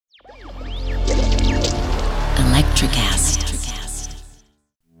Electricast.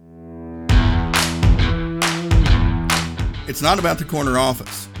 It's not about the corner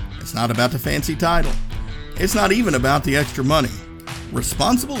office. It's not about the fancy title. It's not even about the extra money.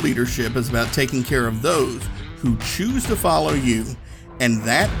 Responsible leadership is about taking care of those who choose to follow you, and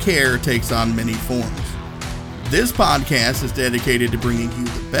that care takes on many forms. This podcast is dedicated to bringing you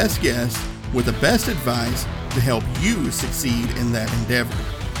the best guests with the best advice to help you succeed in that endeavor.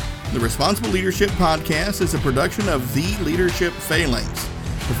 The Responsible Leadership Podcast is a production of The Leadership Phalanx.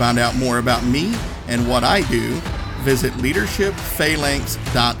 To find out more about me and what I do, visit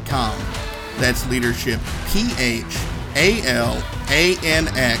leadershipphalanx.com. That's leadership,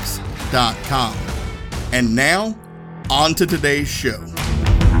 PHALANX.com. And now, on to today's show.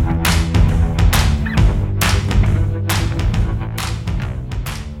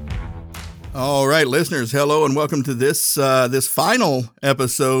 All right, listeners, hello and welcome to this final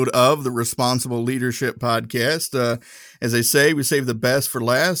episode of the Responsible Leadership Podcast. As I say, we save the best for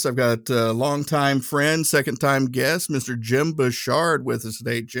last. I've got a longtime friend, second-time guest, Mr. Jim Bouchard, with us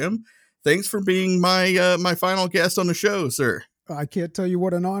today. Jim, thanks for being my final guest on the show, sir. I can't tell you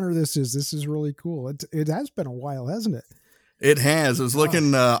what an honor this is. This is really cool. It has been a while, hasn't it? It has. I was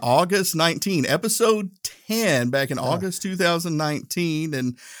looking August 19, episode 10, back in August 2019,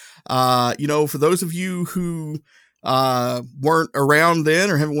 and for those of you who weren't around then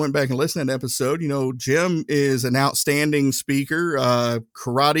or haven't went back and listened to that episode, Jim is an outstanding speaker,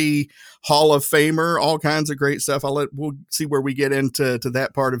 karate Hall of Famer, all kinds of great stuff. We'll see where we get into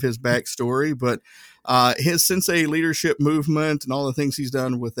that part of his backstory, but his Sensei leadership movement and all the things he's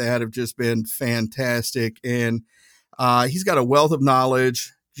done with that have just been fantastic. And he's got a wealth of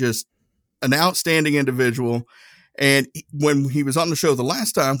knowledge, just an outstanding individual. And when he was on the show the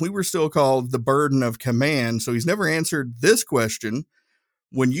last time, we were still called the burden of command. So he's never answered this question.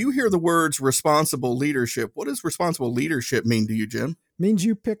 When you hear the words responsible leadership, what does responsible leadership mean to you, Jim? Means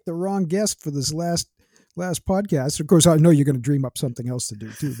you picked the wrong guest for this last podcast. Of course, I know you're going to dream up something else to do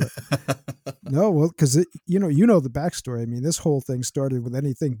too, but no, well, because you know the backstory. I mean, this whole thing started with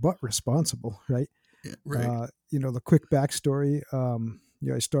anything but responsible, right? Yeah, right. The quick backstory. I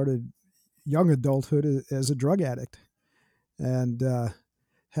started young adulthood as a drug addict and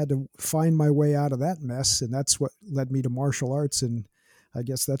had to find my way out of that mess. And that's what led me to martial arts. And I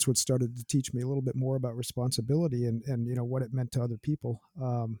guess that's what started to teach me a little bit more about responsibility and what it meant to other people.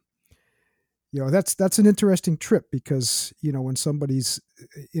 That's an interesting trip because, when somebody's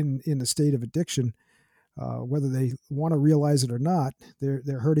in a state of addiction, whether they want to realize it or not,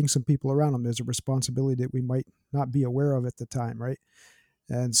 they're hurting some people around them. There's a responsibility that we might not be aware of at the time. Right.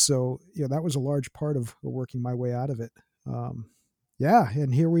 And so, that was a large part of working my way out of it. And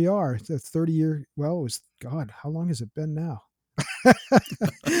here we are, the 30-year, how long has it been now? I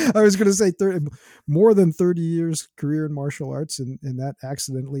was going to say more than 30 years career in martial arts. And that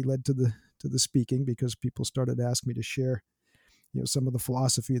accidentally led to the speaking because people started to ask me to share, some of the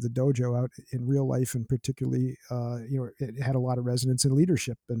philosophy of the dojo out in real life. And particularly, it had a lot of resonance in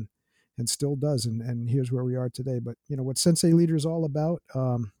leadership and still does. And here's where we are today. But, what Sensei Leader is all about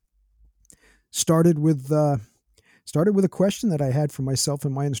started with a question that I had for myself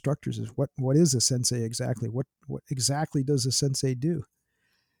and my instructors is what is a sensei exactly? What exactly does a sensei do?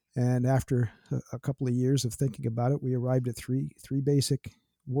 And after a couple of years of thinking about it, we arrived at three basic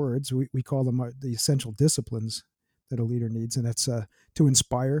words. We call them the essential disciplines that a leader needs. And that's to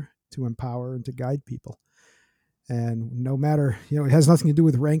inspire, to empower, and to guide people. And no matter, it has nothing to do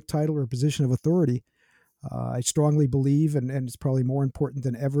with rank, title, or position of authority. I strongly believe, and it's probably more important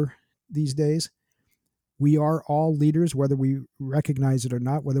than ever these days, we are all leaders, whether we recognize it or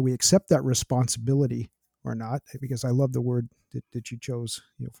not, whether we accept that responsibility or not, because I love the word that you chose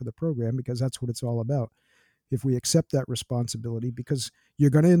for the program, because that's what it's all about. If we accept that responsibility, because you're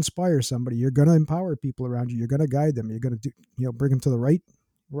going to inspire somebody, you're going to empower people around you, you're going to guide them, you're going to bring them to the right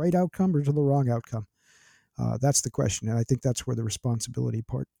outcome or to the wrong outcome. That's the question. And I think that's where the responsibility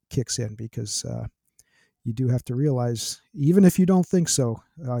part kicks in, because you do have to realize, even if you don't think so,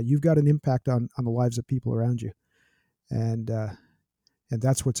 you've got an impact on the lives of people around you. And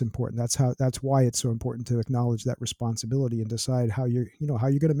that's what's important. That's why it's so important to acknowledge that responsibility and decide how you're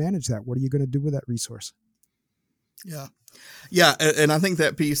going to manage that. What are you going to do with that resource? Yeah. Yeah. And I think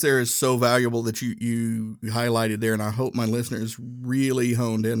that piece there is so valuable that you highlighted there. And I hope my listeners really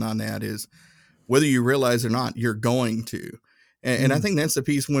honed in on that is, whether you realize or not, you're going to. And I think that's the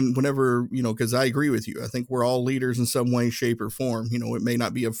piece whenever, because I agree with you. I think we're all leaders in some way, shape, or form. It may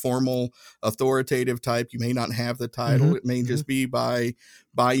not be a formal, authoritative type. You may not have the title. Mm-hmm. It may Mm-hmm. just be by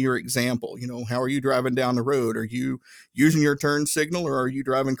your example. How are you driving down the road? Are you using your turn signal, or are you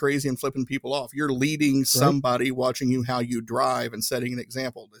driving crazy and flipping people off? You're leading somebody watching you how you drive and setting an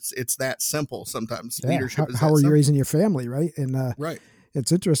example. It's that simple. Sometimes leadership is how are you raising your family, right? And right.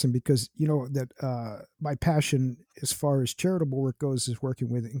 It's interesting because that my passion as far as charitable work goes is working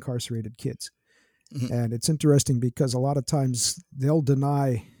with incarcerated kids. Mm-hmm. And it's interesting because a lot of times they'll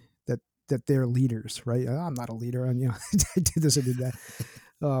deny that they're leaders, right? I'm not a leader. I did this, I did that.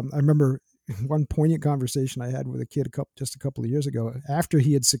 I remember one poignant conversation I had with a kid just a couple of years ago after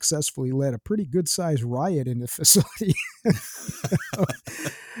he had successfully led a pretty good sized riot in the facility.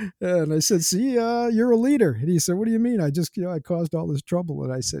 And I said, see, you're a leader. And he said, what do you mean? I just, I caused all this trouble.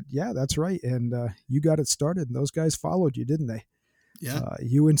 And I said, yeah, that's right. And you got it started and those guys followed you, didn't they? Yeah.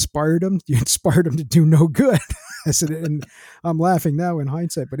 You inspired them. You inspired them to do no good. I said, and I'm laughing now in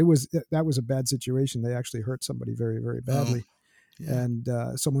hindsight, but that was a bad situation. They actually hurt somebody very, very badly. Yeah. And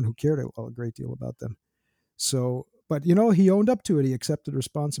someone who cared a great deal about them. So, but he owned up to it. He accepted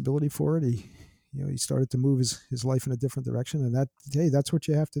responsibility for it. He started to move his life in a different direction, and that's what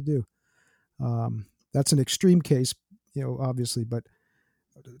you have to do. That's an extreme case, obviously, but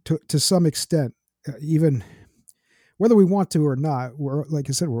to some extent, even whether we want to or not, like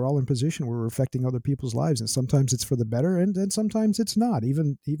I said, we're all in position where we're affecting other people's lives, and sometimes it's for the better, and sometimes it's not.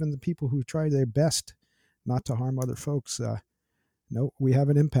 Even the people who try their best not to harm other folks. No, we have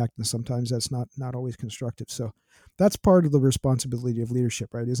an impact, and sometimes that's not always constructive. So that's part of the responsibility of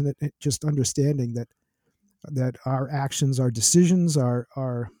leadership, right? Isn't it? Just understanding that our actions, our decisions and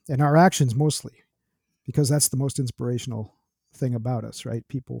our actions mostly, because that's the most inspirational thing about us, right?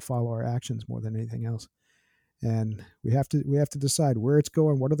 People follow our actions more than anything else. And we have to decide where it's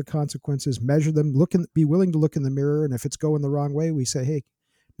going, what are the consequences, measure them, be willing to look in the mirror. And if it's going the wrong way, we say, hey,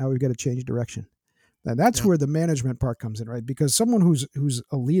 now we've got to change direction. And that's where the management part comes in, right? Because someone who's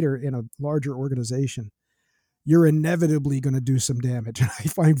a leader in a larger organization, you're inevitably going to do some damage. And I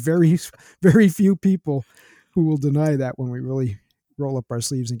find very, very few people who will deny that when we really roll up our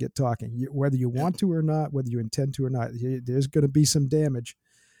sleeves and get talking. Whether you want to or not, whether you intend to or not, there's going to be some damage.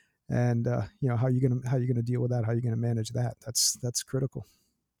 And how are you going to deal with that? How are you going to manage that? That's critical.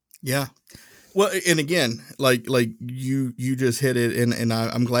 Yeah. Well, and again, like you just hit it, and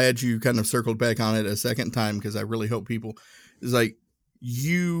I'm glad you kind of circled back on it a second time, because I really hope people is like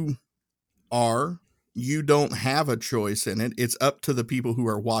you don't have a choice in it. It's up to the people who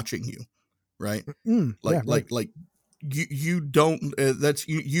are watching you, right? Like you don't. That's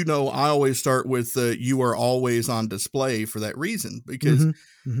I always start with you are always on display for that reason, because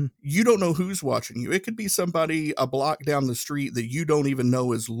you don't know who's watching you. It could be somebody a block down the street that you don't even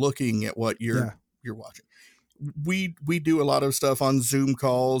know is looking at what you're watching. We do a lot of stuff on Zoom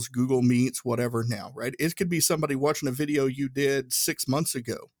calls, Google Meets, whatever now, right? It could be somebody watching a video you did 6 months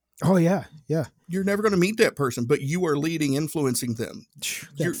ago. Oh yeah. Yeah. You're never going to meet that person, but you are leading, influencing them.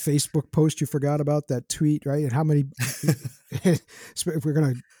 That Facebook post you forgot about, that tweet, right? And how many, if we're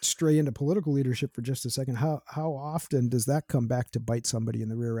going to stray into political leadership for just a second, how often does that come back to bite somebody in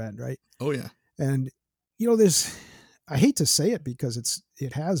the rear end, right? Oh yeah. And I hate to say it because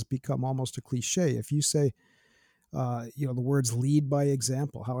it has become almost a cliche. If you say, the words lead by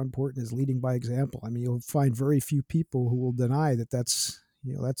example, how important is leading by example? I mean, you'll find very few people who will deny that's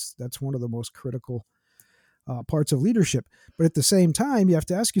one of the most critical parts of leadership. But at the same time, you have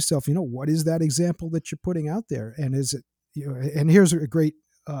to ask yourself, what is that example that you're putting out there? And is it, and here's a great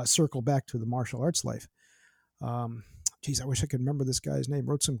circle back to the martial arts life. I wish I could remember this guy's name.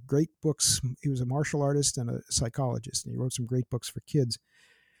 Wrote some great books. He was a martial artist and a psychologist, and he wrote some great books for kids.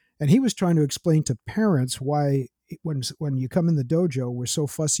 And he was trying to explain to parents why when you come in the dojo, we're so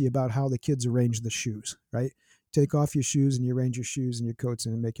fussy about how the kids arrange the shoes, right? Take off your shoes and you arrange your shoes and your coats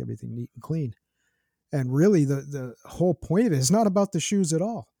and make everything neat and clean. And really the whole point of it is not about the shoes at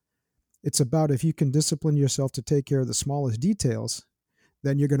all. It's about if you can discipline yourself to take care of the smallest details,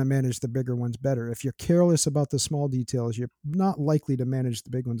 then you're going to manage the bigger ones better. If you're careless about the small details, you're not likely to manage the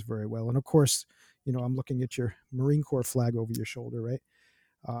big ones very well. And of course, I'm looking at your Marine Corps flag over your shoulder, right?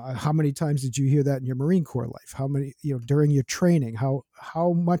 How many times did you hear that in your Marine Corps life? How many, during your training,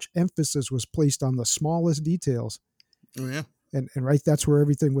 how much emphasis was placed on the smallest details? Oh yeah. And right, that's where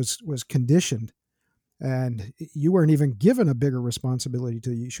everything was conditioned. And you weren't even given a bigger responsibility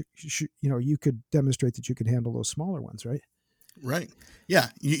till you could demonstrate that you could handle those smaller ones, right? Right. Yeah.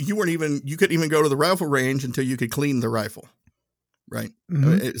 You couldn't even go to the rifle range until you could clean the rifle. right?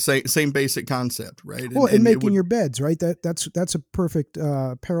 Mhm. Same basic concept, right? Well, in And it making would your beds, right? That's a perfect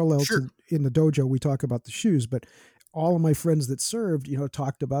parallel sure. to in the dojo. We talk about the shoes, but all of my friends that served,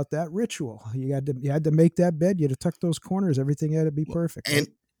 talked about that ritual. You had to make that bed. You had to tuck those corners. Everything had to be Well, perfect, and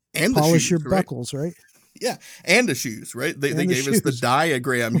right? the Polish your shoes, right? buckles, right? Yeah, and the shoes, right? They And the gave us the shoes.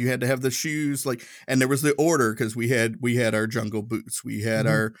 diagram. You had to have the shoes, like, and there was the order because we had our jungle boots, we had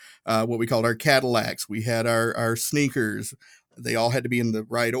Mhm. our what we called our Cadillacs, we had our sneakers. They all had to be in the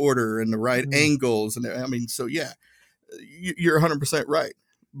right order and the right Mm. angles, and I mean, so yeah, you're 100% right.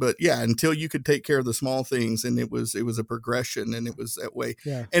 But yeah, until you could take care of the small things, and it was a progression, and it was that way.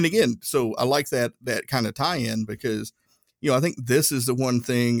 Yeah. And again, so I like that kind of tie-in because I think this is the one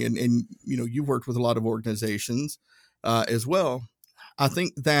thing, and you've worked with a lot of organizations as well. I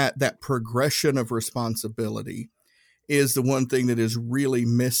think that progression of responsibility is the one thing that is really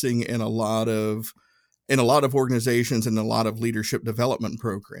missing in a lot of organizations and a lot of leadership development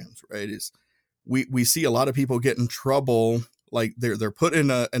programs, right? Is we see a lot of people get in trouble, like they're put in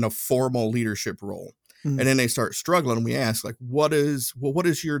a formal leadership role, Mm. and then they start struggling. We ask, like, what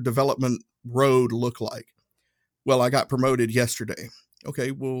does your development road look like? Well, I got promoted yesterday. Okay,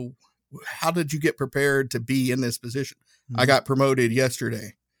 well, how did you get prepared to be in this position? I Mm. got promoted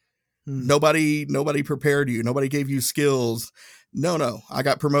yesterday. Mm. Nobody prepared you. Nobody gave you skills. No, I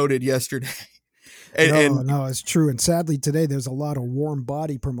got promoted yesterday. and, No, and no, it's true. And sadly, today there's a lot of warm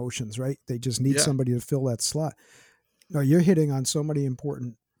body promotions, right? They just need yeah, somebody to fill that slot. No, you're hitting on so many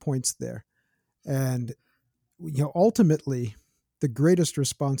important points there. And ultimately, the greatest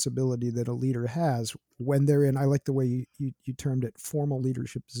responsibility that a leader has when they're in, I like the way you termed it, formal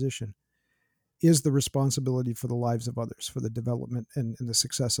leadership position, is the responsibility for the lives of others, for the development and the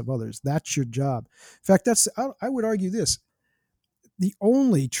success of others. That's your job. In fact, I would argue this: the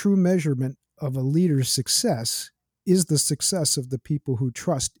only true measurement of a leader's success is the success of the people who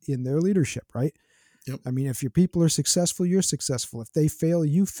trust in their leadership, right? yep, I mean, if your people are successful, you're successful. If they fail,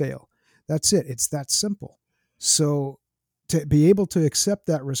 you fail. That's it. It's that simple. So to be able to accept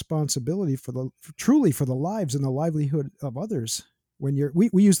that responsibility truly for the lives and the livelihood of others,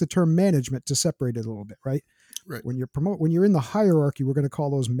 we use the term management to separate it a little bit, right? right. When you're in the hierarchy, we're going to call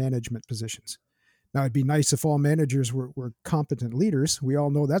those management positions. Now, it'd be nice if all managers were competent leaders. We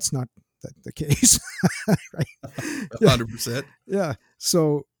all know that's not the case, right? Yeah, 100%. yeah.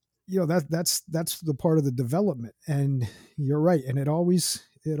 So that's the part of the development, and you're right. And it always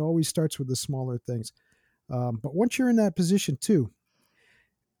starts with the smaller things. But once you're in that position too,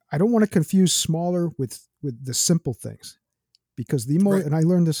 I don't want to confuse smaller with the simple things, because the most, Right. and I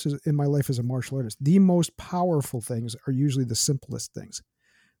learned this in my life as a martial artist, the most powerful things are usually the simplest things.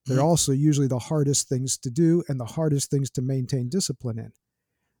 They're Mhm. also usually the hardest things to do and the hardest things to maintain discipline in.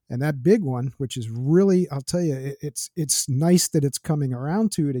 And that big one, which is really, I'll tell you, it's nice that it's coming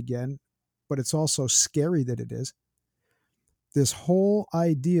around to it again, but it's also scary that it is. This whole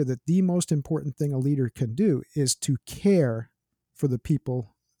idea that the most important thing a leader can do is to care for the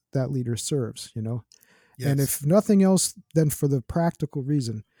people that leader serves. And Yes. if nothing else, then for the practical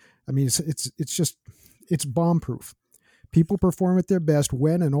reason, I mean, it's bomb proof. People perform at their best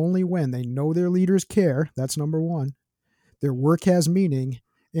when and only when they know their leaders care. That's number one. Their work has meaning,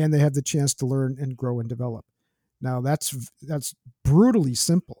 and they have the chance to learn and grow and develop. Now, that's brutally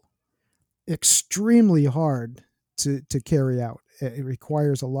simple, extremely hard to carry out. It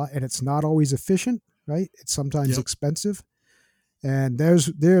requires a lot, and it's not always efficient, right? It's sometimes Yep. expensive, and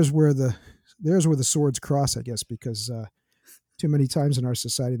there's where the swords cross, I guess, because too many times in our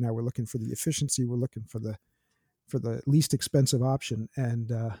society now we're looking for the efficiency, we're looking for the least expensive option,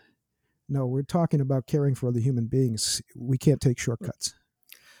 and no, we're talking about caring for other human beings. We can't take shortcuts.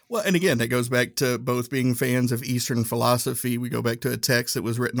 Well, and again, that goes back to both being fans of Eastern philosophy. We go back to a text that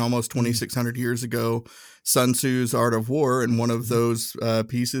was written almost Mm-hmm. 2,600 years ago, Sun Tzu's Art of War. And one of those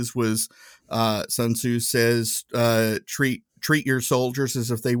pieces was Sun Tzu says, treat your soldiers as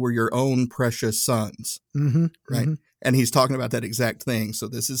if they were your own precious sons, Mm-hmm. right? Mm-hmm. And he's talking about that exact thing. So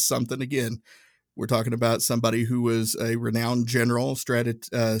this is something, again, we're talking about somebody who was a renowned general,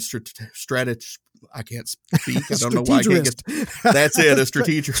 I can't speak. I don't know why I can't get. That's it, a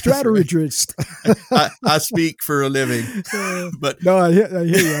strategist. Strategist. I speak for a living, but No, I hear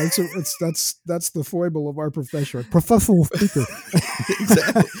you. That's the foible of our profession, professional speaker.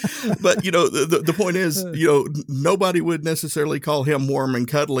 exactly. But the point is, nobody would necessarily call him warm and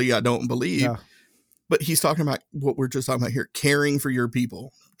cuddly. I don't believe, No. but he's talking about what we're just talking about here: caring for your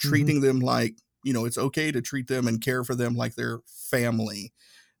people, Mm-hmm. treating them like it's okay to treat them and care for them like their family,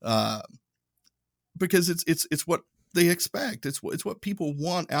 because it's what they expect. It's what people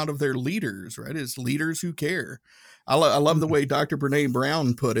want out of their leaders, right? It's leaders who care. I love the way Dr. Brene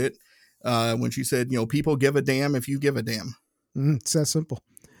Brown put it when she said, people give a damn if you give a damn. It's that simple.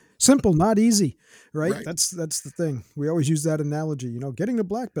 Simple, not easy, right? Right. That's the thing. We always use that analogy. Getting a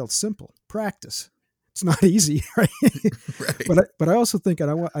black belt, simple. Practice. It's not easy, right? Right. But I also think,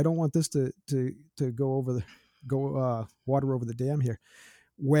 and I don't want this to go water over the dam here.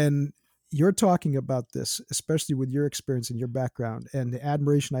 When you're talking about this, especially with your experience and your background and the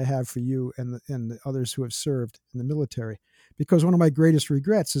admiration I have for you and the others who have served in the military, because one of my greatest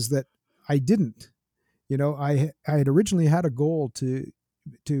regrets is that I didn't. I had originally had a goal to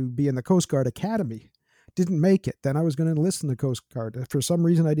be in the Coast Guard Academy, didn't make it. Then I was going to enlist in the Coast Guard. For some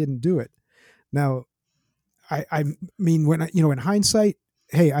reason, I didn't do it. Now, I mean, when in hindsight,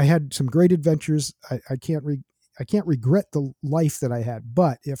 hey, I had some great adventures. I can't regret the life that I had.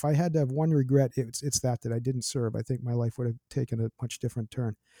 But if I had to have one regret, it's that I didn't serve. I think my life would have taken a much different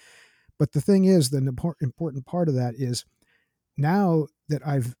turn. But the thing is, the important part of that is now that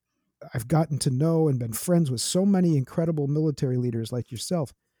I've gotten to know and been friends with so many incredible military leaders like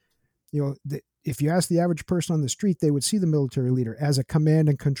yourself. If you ask the average person on the street, they would see the military leader as a command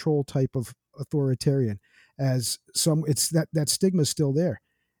and control type of authoritarian. It's that stigma is still there,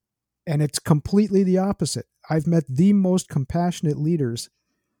 and it's completely the opposite. I've met the most compassionate leaders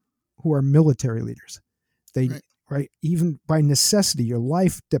who are military leaders. Right, even by necessity, your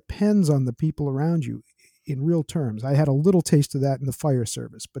life depends on the people around you. In real terms, I had a little taste of that in the fire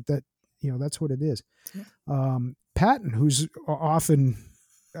service, but that's what it is. Yeah. Patton, who's often,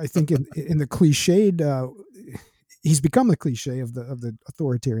 I think, in the cliched, he's become the cliche of the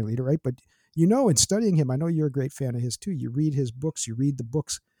authoritarian leader, right? But in studying him, I know you're a great fan of his too. You read his books, you read the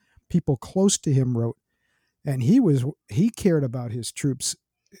books people close to him wrote, and he cared about his troops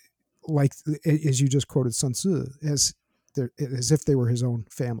like, as you just quoted Sun Tzu, as if they were his own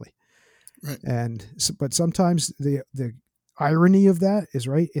family. Right. But sometimes the irony of that is,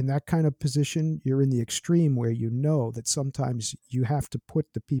 right, in that kind of position, you're in the extreme where that sometimes you have to put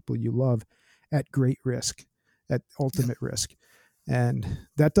the people you love at great risk, at ultimate risk. And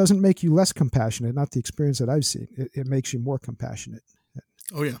that doesn't make you less compassionate, not the experience that I've seen. It makes you more compassionate.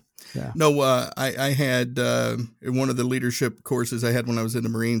 Oh, yeah. No, I had in one of the leadership courses I had when I was in the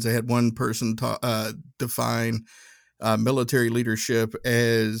Marines, I had one person define military leadership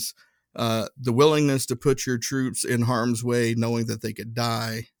as the willingness to put your troops in harm's way, knowing that they could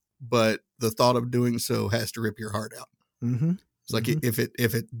die, but the thought of doing so has to rip your heart out. Mm-hmm. It's like, if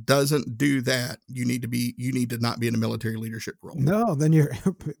it doesn't do that, you need to not be in a military leadership role. No, then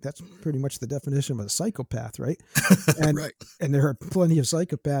that's pretty much the definition of a psychopath, right? And right. And there are plenty of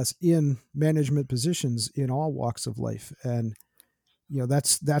psychopaths in management positions in all walks of life. And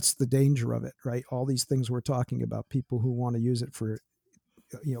that's the danger of it, right? All these things we're talking about, people who want to use it for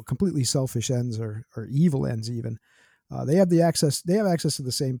completely selfish ends or evil ends even. They have access to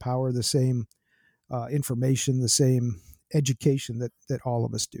the same power, the same information, the same education that all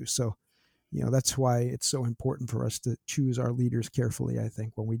of us do. So, that's why it's so important for us to choose our leaders carefully, I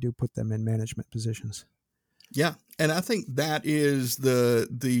think, when we do put them in management positions. Yeah. And I think that is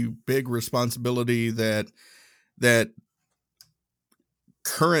the big responsibility that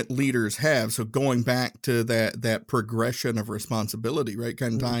current leaders have. So going back to that progression of responsibility, right?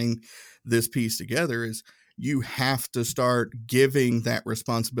 Kind of tying this piece together is you have to start giving that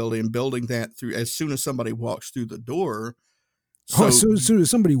responsibility and building that through as soon as somebody walks through the door. So as soon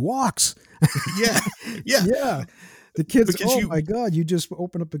as somebody walks. Yeah. Yeah. Yeah. The kids, my God, you just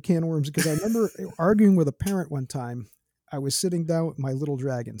open up a can of worms. Because I remember arguing with a parent one time. I was sitting down with my little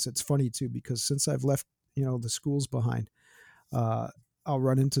dragons. It's funny too, because since I've left, the schools behind, I'll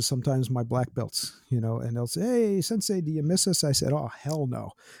run into sometimes my black belts, and they'll say, "Hey, Sensei, do you miss us?" I said, "Oh, hell no."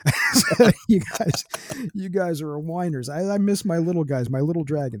 You guys are whiners. I miss my little guys, my little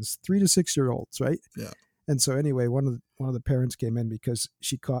dragons, 3 to 6 year olds. Right. Yeah. And so anyway, one of the parents came in because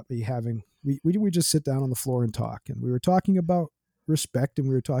she caught me we just sit down on the floor and talk. And we were talking about respect and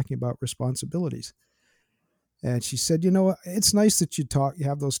we were talking about responsibilities. And she said, it's nice that you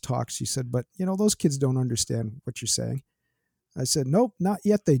have those talks. She said, but those kids don't understand what you're saying. I said, nope, not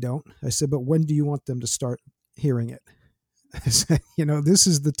yet. They don't. I said, but when do you want them to start hearing it? I said, this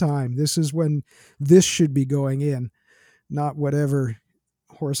is the time. This is when this should be going in, not whatever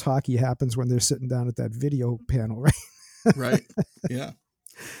horse hockey happens when they're sitting down at that video panel, right? Right. Yeah.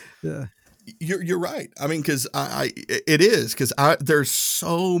 Yeah. You're right. I mean, because there's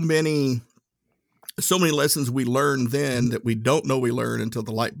so many so many lessons we learn then that we don't know we learn until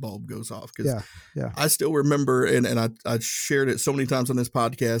the light bulb goes off. Because Yeah. I still remember, and I shared it so many times on this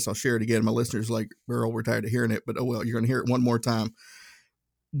podcast. I'll share it again. My listeners like, Earl, we're tired of hearing it, but oh well, you're going to hear it one more time.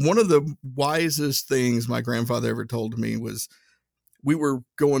 One of the wisest things my grandfather ever told me was, we were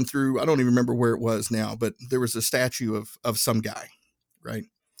going through, I don't even remember where it was now, but there was a statue of some guy, right?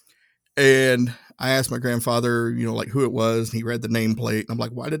 And I asked my grandfather, like who it was, and he read the nameplate. And I'm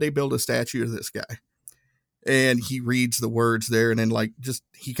like, why did they build a statue of this guy? And he reads the words there, and then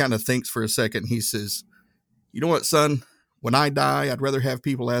he kind of thinks for a second. He says, you know what, son? When I die, I'd rather have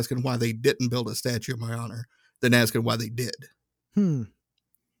people asking why they didn't build a statue in my honor than asking why they did. I'm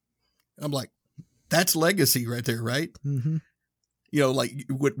like, that's legacy right there, right? Mm-hmm. Like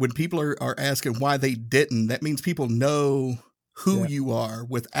when people are asking why they didn't, that means people know who you are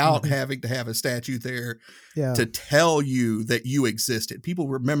without having to have a statue there to tell you that you existed. People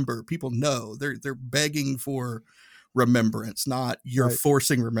remember, people know. They're begging for remembrance, not you're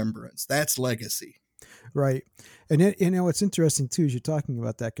forcing remembrance. That's legacy. Right. And it's interesting too, as you're talking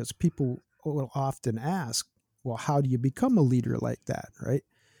about that, because people will often ask, well, how do you become a leader like that? Right.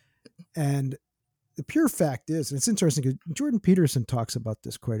 And the pure fact is, and it's interesting because Jordan Peterson talks about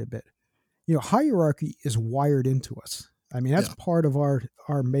this quite a bit. Hierarchy is wired into us. I mean, that's part of our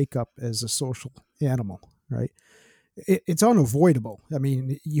makeup as a social animal, right? It's unavoidable. I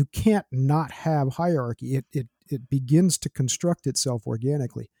mean, you can't not have hierarchy. It begins to construct itself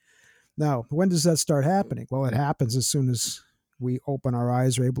organically. Now, when does that start happening? Well, it happens as soon as we open our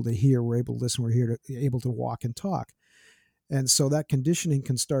eyes, we're able to hear, we're able to listen, we're able to walk and talk. And so that conditioning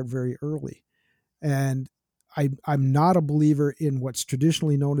can start very early. And I'm not a believer in what's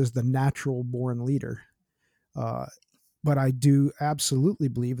traditionally known as the natural born leader. But I do absolutely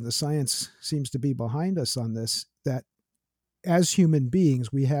believe, and the science seems to be behind us on this, that as human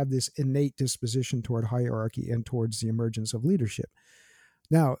beings, we have this innate disposition toward hierarchy and towards the emergence of leadership.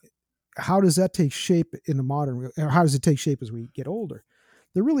 Now, how does that take shape in the modern, or how does it take shape as we get older?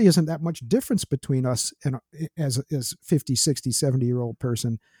 There really isn't that much difference between us and as 50, 60, 70-year-old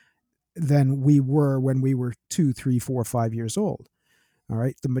person than we were when we were 2, 3, 4, 5 years old. All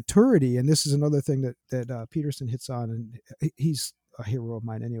right. The maturity, and this is another thing that Peterson hits on, and he's a hero of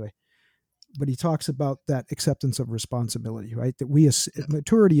mine anyway, but he talks about that acceptance of responsibility, right? That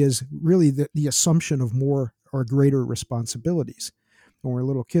maturity is really the assumption of more or greater responsibilities. When we're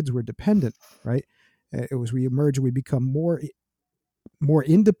little kids, we're dependent, right? As we emerge, we become more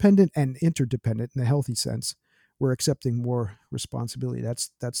independent and interdependent in a healthy sense. We're accepting more responsibility.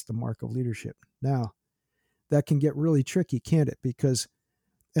 That's the mark of leadership. Now, that can get really tricky, can't it? Because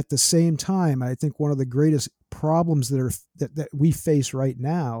at the same time, I think one of the greatest problems that we face right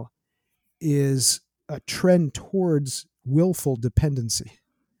now is a trend towards willful dependency.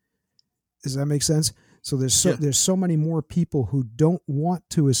 Does that make sense? So there's so many more people who don't want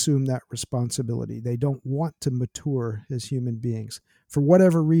to assume that responsibility. They don't want to mature as human beings for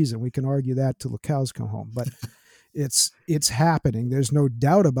whatever reason. We can argue that till the cows come home, but it's happening. There's no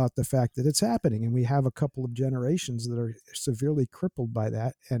doubt about the fact that it's happening, and we have a couple of generations that are severely crippled by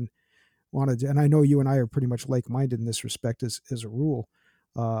that and and I know you and I are pretty much like-minded in this respect as a rule.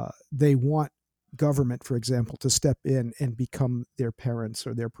 They want government, for example, to step in and become their parents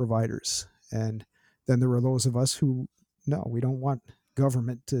or their providers. And then there are those of us who, no, we don't want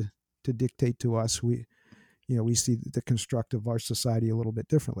government to dictate to us. We see the construct of our society a little bit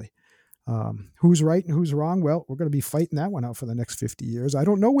differently. Who's right and who's wrong? Well, we're going to be fighting that one out for the next 50 years. I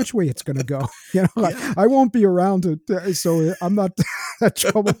don't know which way it's going to go. I won't be around so I'm not that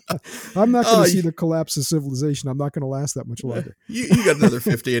trouble. I'm not going to see the collapse of civilization. I'm not going to last that much longer. You got another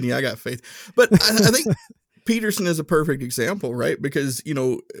 50 in you. I got faith. But I think Peterson is a perfect example, right? Because,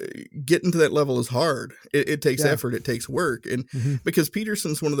 getting to that level is hard. It takes effort. It takes work. And because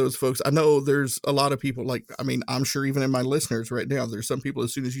Peterson's one of those folks, I know there's a lot of people I'm sure even in my listeners right now, there's some people,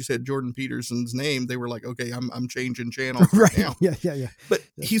 as soon as you said Jordan Peterson's name, they were like, okay, I'm changing channels right now. Yeah. But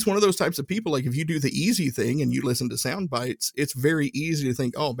he's one of those types of people. Like if you do the easy thing and you listen to sound bites, it's very easy to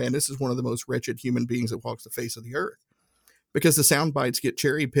think, oh man, this is one of the most wretched human beings that walks the face of the earth, because the sound bites get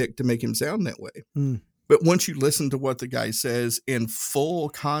cherry picked to make him sound that way. But once you listen to what the guy says in full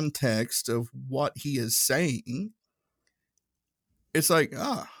context of what he is saying, it's like,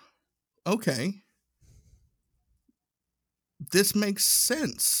 okay, this makes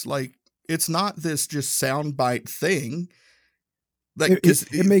sense. Like, it's not this just soundbite thing. Like,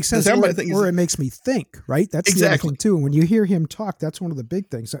 it makes sense, or it makes me think, right? That's exactly the other thing too. And when you hear him talk, that's one of the big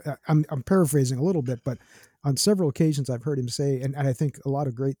things. I'm paraphrasing a little bit, but on several occasions I've heard him say, and I think a lot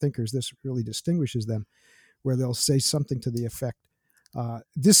of great thinkers, this really distinguishes them, where they'll say something to the effect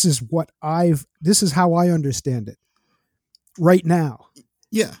This is how I understand it right now.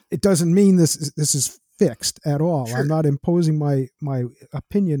 Yeah. It doesn't mean this is fixed at all. Sure. I'm not imposing my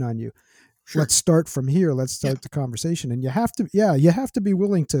opinion on you. Sure. Let's start from here. Let's start the conversation. And you have to be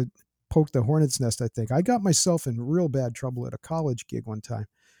willing to poke the hornet's nest. I think I got myself in real bad trouble at a college gig one time.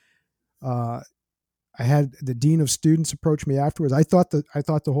 I had the dean of students approach me afterwards. I thought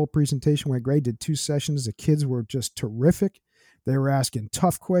the whole presentation went great. Did 2 sessions. The kids were just terrific. They were asking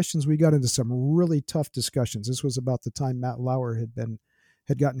tough questions. We got into some really tough discussions. This was about the time Matt Lauer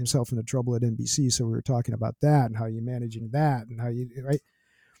had gotten himself into trouble at NBC. So we were talking about that and how you're managing that and how you, right.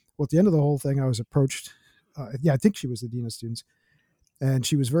 Well, at the end of the whole thing, I was approached. I think she was the dean of students, and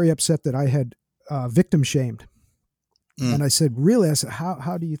she was very upset that I had victim shamed. And I said, really? I said,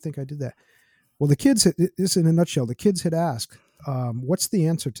 how do you think I did that? Well, the kids, this in a nutshell, the kids had asked, what's the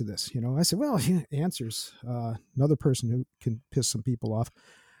answer to this? I said, well, answers. Another person who can piss some people off.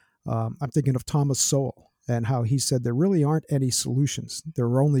 I'm thinking of Thomas Sowell and how he said there really aren't any solutions. There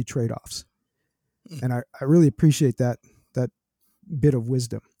are only trade-offs. And I really appreciate that bit of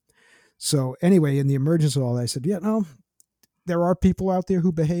wisdom. So anyway, in the emergence of all that, I said, there are people out there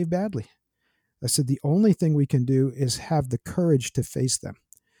who behave badly. I said, the only thing we can do is have the courage to face them.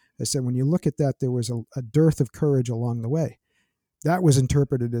 I said, when you look at that, there was a dearth of courage along the way. That was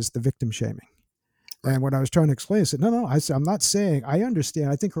interpreted as the victim shaming. Right. And what I was trying to explain, I said, no, I said, I'm not saying, I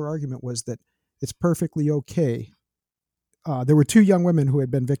understand. I think her argument was that it's perfectly okay. There were 2 young women who had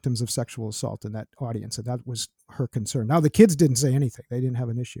been victims of sexual assault in that audience, and that was her concern. Now, the kids didn't say anything. They didn't have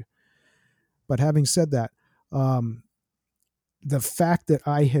an issue. But having said that, the fact that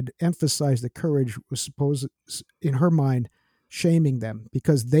I had emphasized the courage was supposed, in her mind, shaming them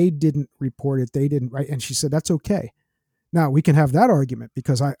because they didn't report it. They didn't write. And she said, that's okay. Now we can have that argument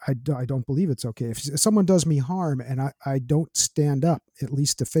because I don't believe it's okay. If someone does me harm and I don't stand up, at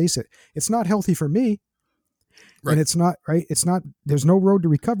least to face it, it's not healthy for me. Right. And it's not right. It's not, there's no road to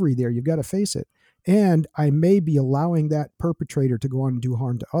recovery there. You've got to face it. And I may be allowing that perpetrator to go on and do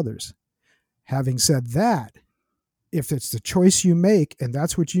harm to others. Having said that, if it's the choice you make and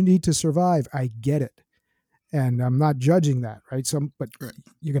that's what you need to survive, I get it. And I'm not judging that, right? But right.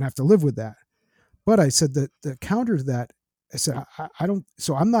 You're going to have to live with that. But I said that the counter to that, I said, I don't,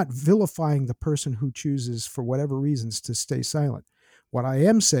 so I'm not vilifying the person who chooses for whatever reasons to stay silent. What I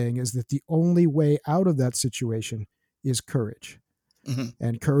am saying is that the only way out of that situation is courage. Mm-hmm.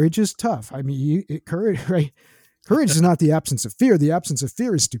 And courage is tough. I mean, courage, right? Courage is not the absence of fear. The absence of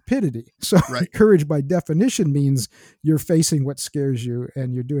fear is stupidity. So right. Courage by definition means you're facing what scares you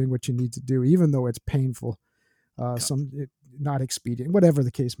and you're doing what you need to do, even though it's painful. Not expedient, whatever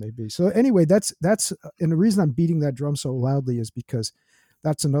the case may be. So anyway, that's, and the reason I'm beating that drum so loudly is because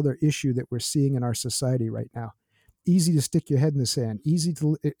that's another issue that we're seeing in our society right now. Easy to stick your head in the sand.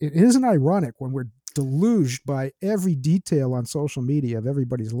 It isn't ironic when we're deluged by every detail on social media of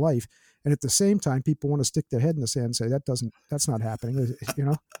everybody's life. And at the same time, people want to stick their head in the sand and say, that's not happening.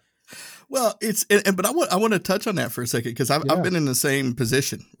 Well, but I want to touch on that for a second because I've been in the same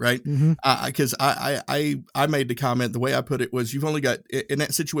position, right? Because I made the comment, the way I put it was, you've only got, in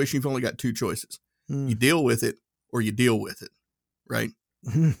that situation, you've only got 2 choices. You deal with it or you deal with it, right?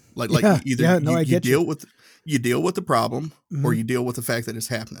 You deal with the problem or you deal with the fact that it's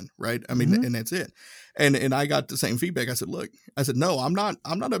happening, right? I mean, and that's it. And I got the same feedback. I said, look, no, I'm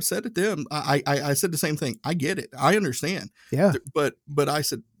not upset at them. I said the same thing. I get it. I understand. Yeah. But I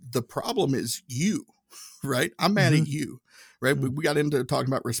said, the problem is you, right? I'm mad at you, right? We got into talking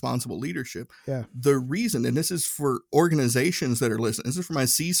about responsible leadership. Yeah. The reason, and this is for organizations that are listening, this is for my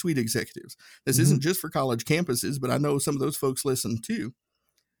C-suite executives. This isn't just for college campuses, but I know some of those folks listen too.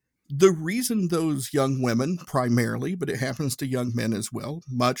 The reason those young women primarily, but it happens to young men as well,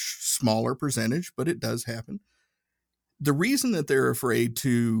 much smaller percentage, but it does happen. The reason that they're afraid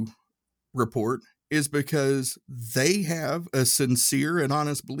to report is because they have a sincere and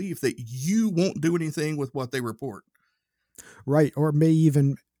honest belief that you won't do anything with what they report. Right. Or may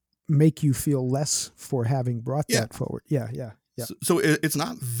even make you feel less for having brought that forward. Yeah. So it's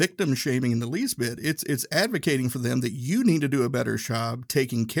not victim shaming in the least bit. It's advocating for them that you need to do a better job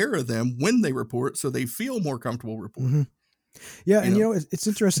taking care of them when they report so they feel more comfortable reporting. Yeah. And it's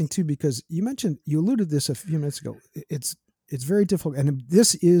interesting too, because you alluded to this a few minutes ago. It's very difficult. And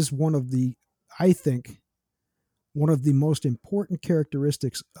this is I think one of the most important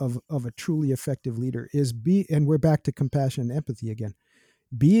characteristics of a truly effective leader is and we're back to compassion and empathy again,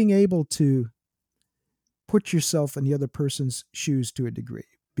 being able to put yourself in the other person's shoes to a degree,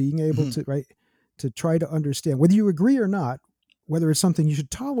 being able to, right, to try to understand whether you agree or not, whether it's something you should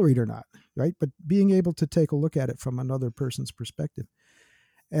tolerate or not, right? But being able to take a look at it from another person's perspective.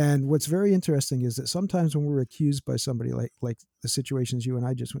 And what's very interesting is that sometimes when we're accused by somebody like the situations you and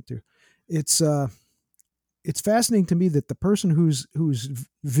I just went through, it's fascinating to me that the person who's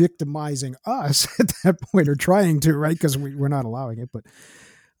victimizing us at that point, or trying to, right? Because we're not allowing it, but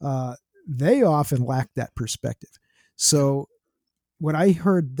they often lack that perspective. So when I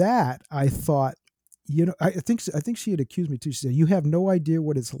heard that, I thought, I think she had accused me too. She said, "You have no idea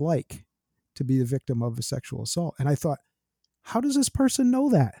what it's like to be the victim of a sexual assault." And I thought, how does this person know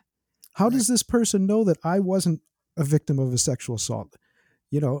that? How does this person know that I wasn't a victim of a sexual assault?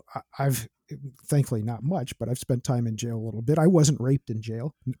 I've thankfully not much, but I've spent time in jail a little bit. I wasn't raped in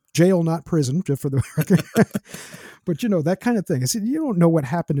jail, not prison, just for the record. But that kind of thing. I said, you don't know what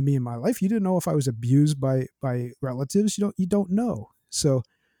happened to me in my life. You didn't know if I was abused by relatives. You don't know. So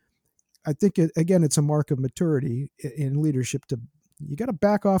I think again, it's a mark of maturity in leadership you got to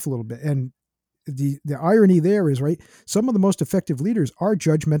back off a little bit. And the irony there is, right, some of the most effective leaders are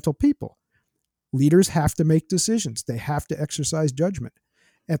judgmental people. Leaders have to make decisions. They have to exercise judgment.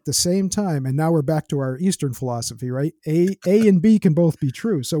 At the same time, and now we're back to our Eastern philosophy, right? A and B can both be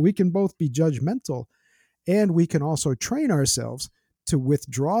true. So we can both be judgmental, and we can also train ourselves to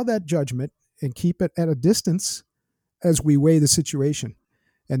withdraw that judgment and keep it at a distance as we weigh the situation.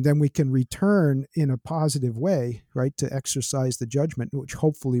 And then we can return in a positive way, right, to exercise the judgment, which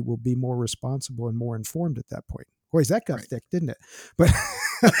hopefully will be more responsible and more informed at that point. Boys, that got thick, didn't it? But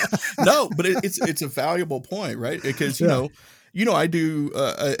no, but it's a valuable point, right? Because I do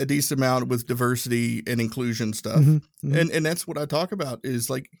a decent amount with diversity and inclusion stuff, and that's what I talk about is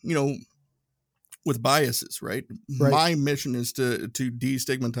like with biases, right? My mission is to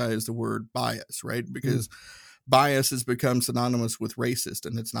destigmatize the word bias, right? Because bias has become synonymous with racist,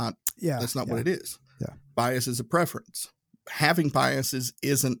 and it's not. That's not what it is. Yeah, bias is a preference. Having biases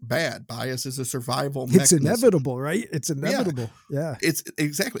isn't bad. Bias is a survival mechanism. It's inevitable, right? It's inevitable. Yeah. It's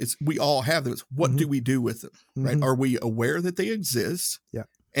exactly. We all have them. It's what do we do with them, right? Are we aware that they exist? Yeah.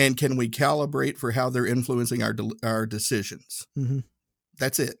 And can we calibrate for how they're influencing our decisions?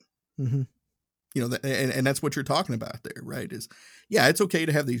 That's it. And that's what you're talking about there, right? It's okay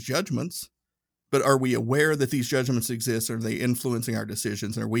to have these judgments, but are we aware that these judgments exist? Are they influencing our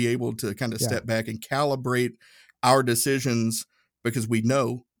decisions? And are we able to kind of step back and calibrate our decisions, because we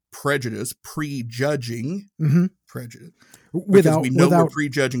know prejudging prejudice, because we know we're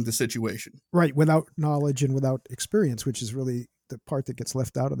prejudging the situation, right? Without knowledge and without experience, which is really the part that gets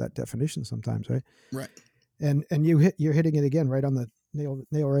left out of that definition sometimes, right? Right. And you're hitting it again, right on the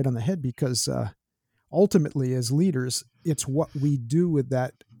nail right on the head, because ultimately, as leaders, it's what we do with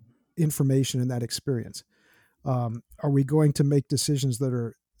that information and that experience. Are we going to make decisions that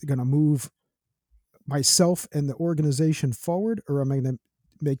are going to move myself and the organization forward, or am I going to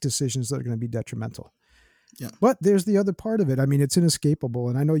make decisions that are going to be detrimental? Yeah. But there's the other part of it. I mean, it's inescapable.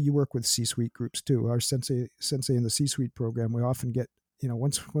 And I know you work with C-suite groups too. Our sensei in the C-suite program, we often get,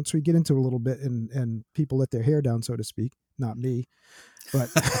 once we get into a little bit and people let their hair down, so to speak, not me, but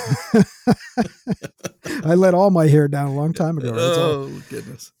I let all my hair down a long time ago. Right?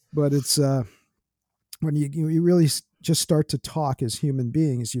 Goodness. But it's, when you really just start to talk as human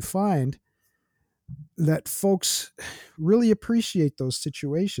beings, you find that folks really appreciate those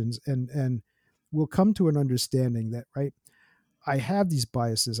situations and will come to an understanding that, right, I have these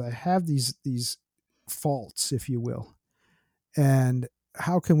biases, I have these faults, if you will, and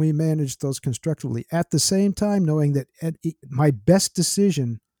how can we manage those constructively at the same time knowing that my best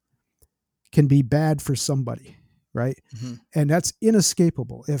decision can be bad for somebody, right? And that's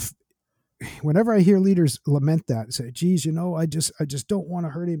inescapable. Whenever I hear leaders lament that and say, geez, I just don't want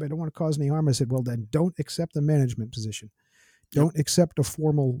to hurt anybody. I don't want to cause any harm. I said, well, then don't accept a management position. Don't accept a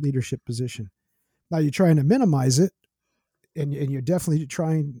formal leadership position. Now you're trying to minimize it, and you're definitely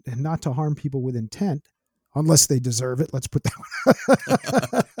trying not to harm people with intent, unless they deserve it. Let's put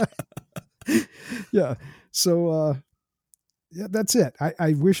that one. Yeah. So, that's it.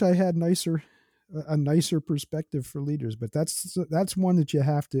 I wish I had a nicer perspective for leaders, but that's one that you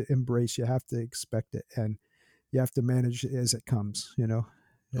have to embrace. You have to expect it, and you have to manage it as it comes, Yeah.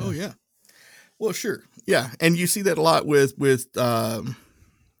 Oh yeah. Well, sure. Yeah. And you see that a lot with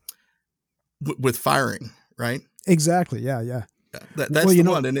firing, right? Exactly. Yeah. That's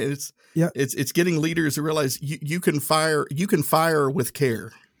one. And it's getting leaders to realize you can fire with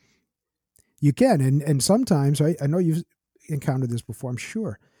care. You can. And sometimes, right, I know you've encountered this before, I'm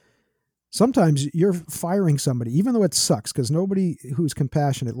sure. Sometimes you're firing somebody, even though it sucks, because nobody who's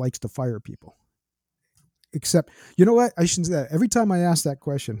compassionate likes to fire people. Except, you know what? I shouldn't say that. Every time I ask that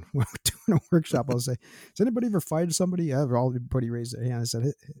question when we're doing a workshop, I'll say, has anybody ever fired somebody? Everybody raised their hand. I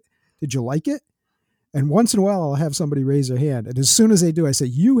said, did you like it? And once in a while, I'll have somebody raise their hand. And as soon as they do, I say,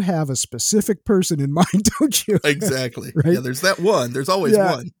 you have a specific person in mind, don't you? Exactly. Right? Yeah, there's that one. There's always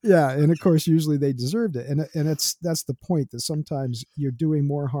one. Yeah. And of course, usually they deserved it. And that's the point, that sometimes you're doing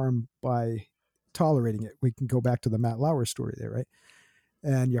more harm by tolerating it. We can go back to the Matt Lauer story there, right?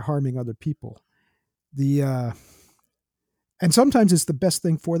 And you're harming other people. And sometimes it's the best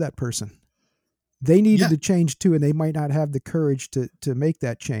thing for that person. They needed to change too, and they might not have the courage to make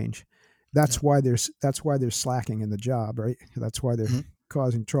that change. That's why they're slacking in the job, right? That's why they're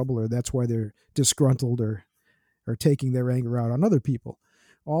causing trouble, or that's why they're disgruntled, or taking their anger out on other people.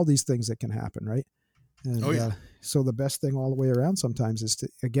 All these things that can happen, right? And so the best thing all the way around sometimes is to,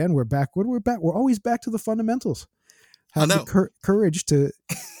 again, we're always back to the fundamentals. Have the courage to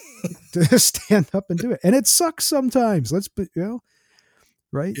stand up and do it. And it sucks sometimes.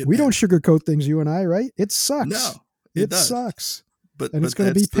 Right? We don't sugarcoat things, you and I, right? It sucks. No, it sucks. But it's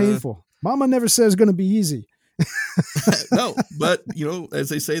going to be painful. Mama never says it's going to be easy. No, but as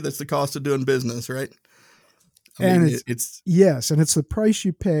they say, that's the cost of doing business, right? It's the price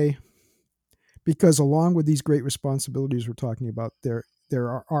you pay, because along with these great responsibilities we're talking about, there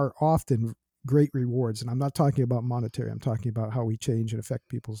are often great rewards. And I'm not talking about monetary. I'm talking about how we change and affect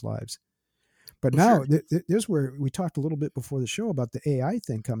people's lives. But now there's where we talked a little bit before the show about the AI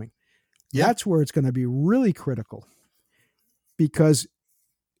thing coming. Yeah. That's where it's going to be really critical, because,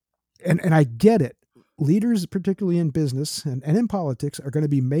 and I get it, leaders, particularly in business and in politics, are going to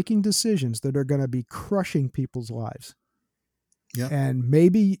be making decisions that are going to be crushing people's lives. Yeah. And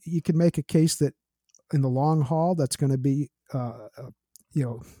maybe you can make a case that in the long haul, that's going to be,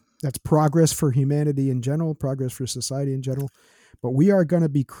 that's progress for humanity in general, progress for society in general. But we are going to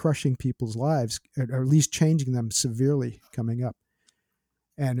be crushing people's lives, or at least changing them severely coming up.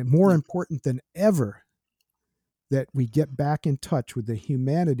 And more important than ever, that we get back in touch with the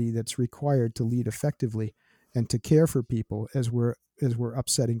humanity that's required to lead effectively and to care for people as we're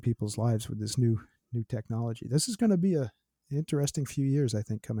upsetting people's lives with this new technology. This is going to be an interesting few years, I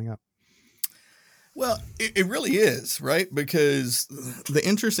think, coming up. Well, it really is, right? Because the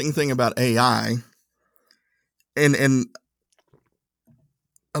interesting thing about AI, and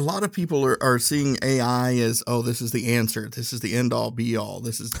a lot of people are seeing AI as, oh, this is the answer. This is the end all be all.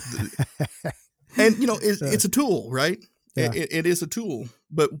 This is, and it's a tool, right? Yeah. It is a tool.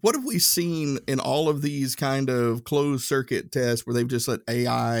 But what have we seen in all of these kind of closed circuit tests where they've just let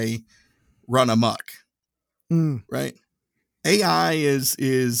AI run amok, right? AI is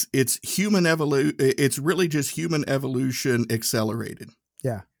it's human evolution. It's really just human evolution accelerated.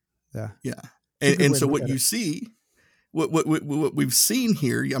 Yeah. And so what you see. What we've seen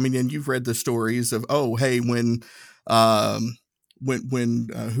here, I mean, and you've read the stories of, oh, hey, when who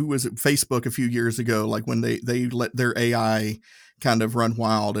was it, Facebook a few years ago, like when they let their AI kind of run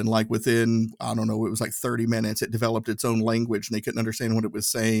wild, and like within, I don't know, it was like 30 minutes, it developed its own language and they couldn't understand what it was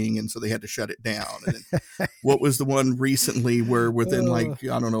saying. And so they had to shut it down. And then, what was the one recently where within like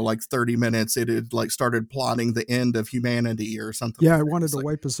 30 minutes, it had like started plotting the end of humanity or something? Yeah. I wanted to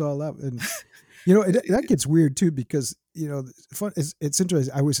wipe us all out. And that gets weird too, because, it's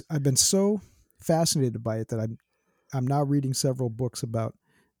interesting. I've been so fascinated by it that I'm now reading several books about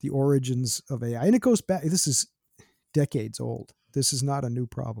the origins of AI. And it goes back, this is decades old. This is not a new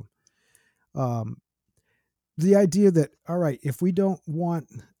problem. The idea that, all right, if we don't want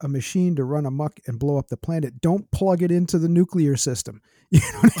a machine to run amok and blow up the planet, don't plug it into the nuclear system. You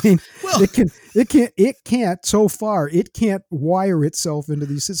know what I mean? Well, it can't so far, it can't wire itself into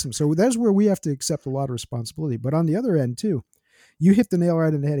these systems. So that's where we have to accept a lot of responsibility. But on the other end too, you hit the nail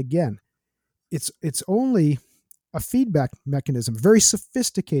right on the head again. It's only a feedback mechanism, very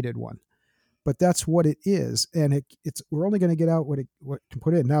sophisticated one, but that's what it is. And we're only going to get out what can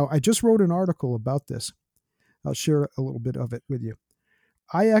put in. Now, I just wrote an article about this. I'll share a little bit of it with you.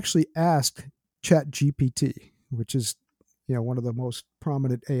 I actually asked ChatGPT, which is, one of the most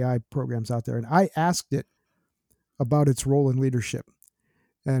prominent AI programs out there. And I asked it about its role in leadership.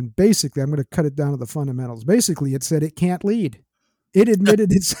 And basically, I'm going to cut it down to the fundamentals. Basically, it said it can't lead. It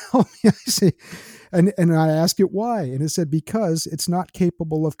admitted itself. And I asked it why. And it said, because it's not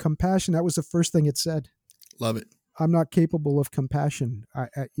capable of compassion. That was the first thing it said. Love it. I'm not capable of compassion.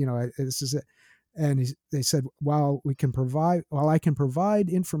 This is it. And they said, while I can provide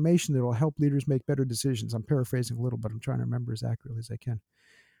information that will help leaders make better decisions. I'm paraphrasing a little, but I'm trying to remember as accurately as I can.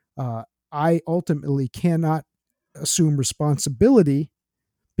 I ultimately cannot assume responsibility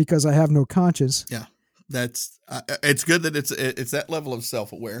because I have no conscience. Yeah, it's good that it's that level of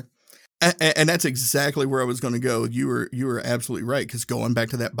self-aware. And that's exactly where I was going to go. You were absolutely right, because going back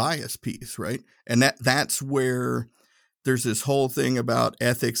to that bias piece, right? And that's where there's this whole thing about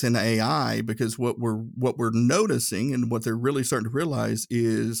ethics in AI, because what we're noticing and what they're really starting to realize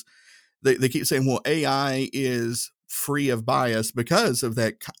is they keep saying, well, AI is free of bias because of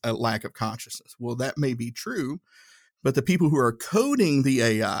that lack of consciousness. Well, that may be true, but the people who are coding the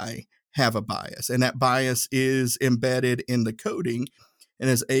AI have a bias, and that bias is embedded in the coding. And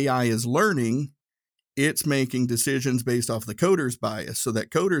as AI is learning, it's making decisions based off the coder's bias. So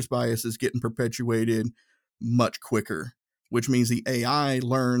that coder's bias is getting perpetuated much quicker, which means the AI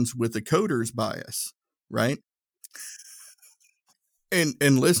learns with the coder's bias, right?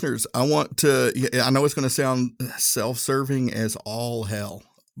 And listeners, I know it's going to sound self-serving as all hell,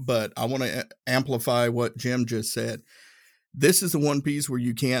 but I want to amplify what Jim just said. This is the one piece where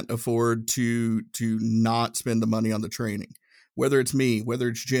you can't afford to not spend the money on the training. Whether it's me, whether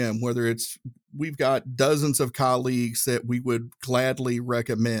it's Jim, we've got dozens of colleagues that we would gladly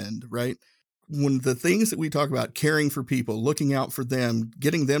recommend, right? When the things that we talk about, caring for people, looking out for them,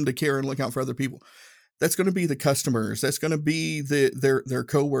 getting them to care and look out for other people, that's going to be the customers. That's going to be their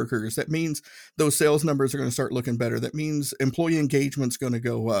coworkers. That means those sales numbers are going to start looking better. That means employee engagement's going to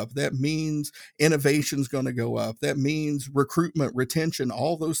go up. That means innovation's going to go up. That means recruitment, retention,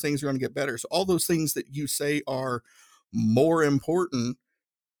 all those things are going to get better. So all those things that you say are more important,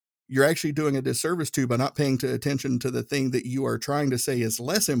 you're actually doing a disservice to by not paying attention to the thing that you are trying to say is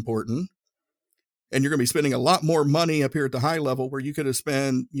less important. And you're going to be spending a lot more money up here at the high level, where you could have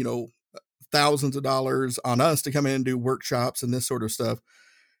spent, thousands of dollars on us to come in and do workshops and this sort of stuff.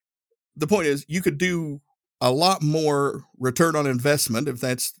 The point is, you could do a lot more return on investment, if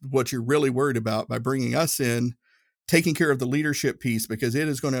that's what you're really worried about, by bringing us in, taking care of the leadership piece, because it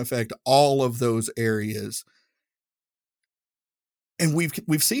is going to affect all of those areas. And we've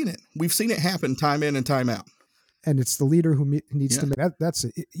seen it. We've seen it happen time in and time out. And it's the leader who needs to make that. That's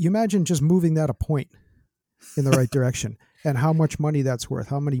it. You imagine just moving that a point in the right direction, and how much money that's worth,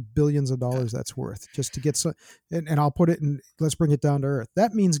 how many billions of dollars that's worth, just to get some. And I'll put it in. Let's bring it down to earth.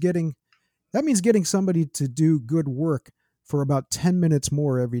 That means getting somebody to do good work for about 10 minutes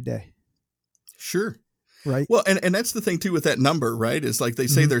more every day. Sure. Right. Well, and that's the thing too with that number, right? Is like they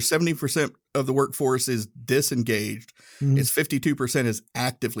say there's 70% of the workforce is disengaged. It's 52% is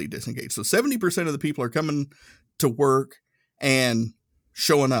actively disengaged. So 70% of the people are coming to work and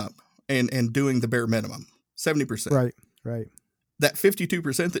showing up and doing the bare minimum. 70%. Right. That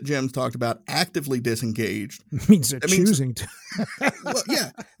 52% that Jim's talked about, actively disengaged, means they're choosing to. Well,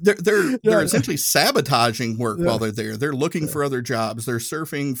 yeah, they're essentially sabotaging work while they're there. They're looking for other jobs. They're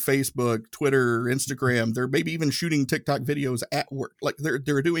surfing Facebook, Twitter, Instagram. They're maybe even shooting TikTok videos at work. Like they're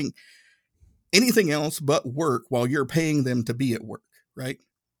doing anything else but work while you're paying them to be at work, right?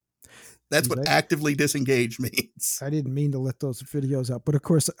 That's what actively disengaged means. I didn't mean to let those videos out, but of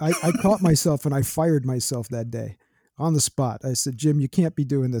course I caught myself and I fired myself that day. On the spot. I said, Jim, you can't be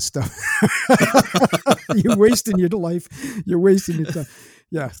doing this stuff. You're wasting your life. You're wasting your time.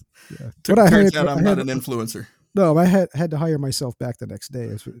 Yeah. But I'm not an influencer. No, I had to hire myself back the next day.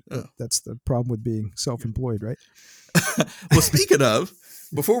 That's the problem with being self-employed, right? Well, speaking of,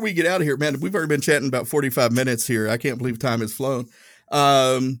 before we get out of here, man, we've already been chatting about 45 minutes here. I can't believe time has flown.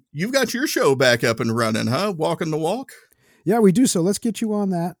 You've got your show back up and running, huh? Walking the walk? Yeah, we do. So let's get you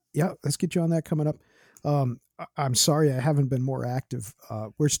on that. Yeah, let's get you on that coming up. I'm sorry I haven't been more active.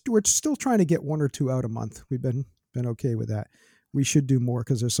 We're still trying to get 1 or 2 out a month. We've been okay with that. We should do more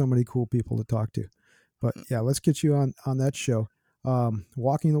because there's so many cool people to talk to. But yeah, let's get you on that show.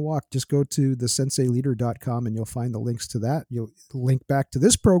 Walking the walk, just go to thesenseileader.com and you'll find the links to that. You'll link back to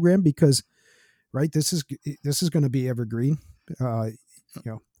this program because, right, this is going to be evergreen.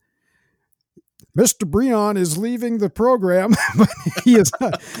 Mr. Breon is leaving the program, but he is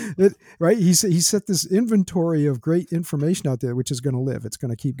right. He set this inventory of great information out there, which is going to live. It's going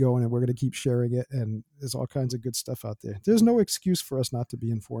to keep going, and we're going to keep sharing it. And there's all kinds of good stuff out there. There's no excuse for us not to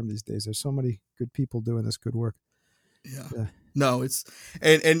be informed these days. There's so many good people doing this good work. Yeah. No, it's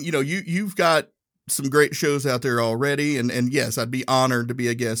and you've got some great shows out there already, and yes, I'd be honored to be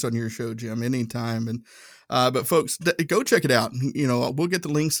a guest on your show, Jim, anytime. And but folks, go check it out. We'll get the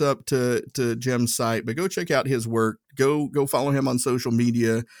links up to Jim's site, but go check out his work. Go follow him on social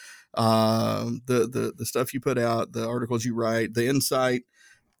media. The stuff you put out, the articles you write, the insight.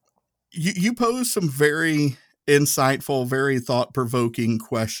 You pose some very insightful, very thought-provoking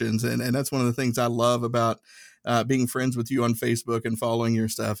questions, and that's one of the things I love about being friends with you on Facebook and following your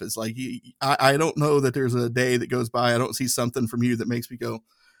stuff. It's like I don't know that there's a day that goes by I don't see something from you that makes me go,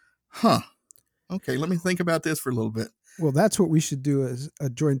 huh. Okay, let me think about this for a little bit. Well, that's what we should do as a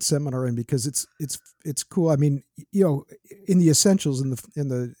joint seminar, and because it's cool. I mean, in the essentials, in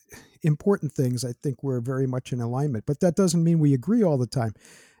the important things, I think we're very much in alignment. But that doesn't mean we agree all the time.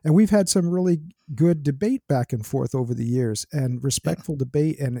 And we've had some really good debate back and forth over the years, and respectful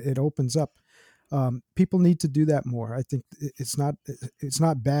debate, and it opens up. People need to do that more. I think it's not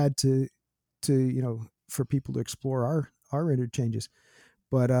bad to for people to explore our interchanges.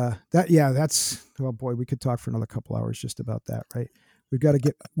 But that's, well, boy, we could talk for another couple hours just about that, right? We've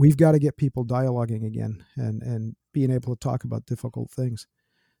got to get people dialoguing again and being able to talk about difficult things.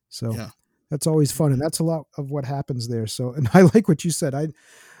 So that's always fun, and that's a lot of what happens there. So, and I like what you said.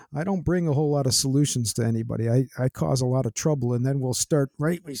 I don't bring a whole lot of solutions to anybody. I cause a lot of trouble, and then we'll start,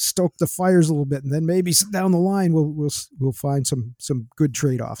 right? We stoke the fires a little bit, and then maybe down the line we'll find some good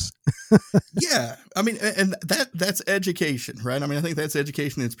trade-offs. Yeah. I mean, and that's education, right? I mean, I think that's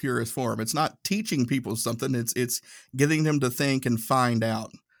education in its purest form. It's not teaching people something. It's getting them to think and find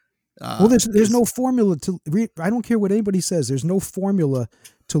out. Well, there's no formula I don't care what anybody says. There's no formula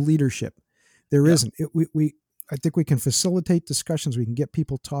to leadership. There isn't. I think we can facilitate discussions. We can get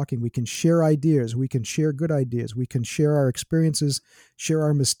people talking. We can share ideas. We can share good ideas. We can share our experiences, share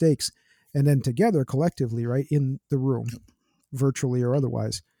our mistakes, and then together, collectively, right, in the room, virtually or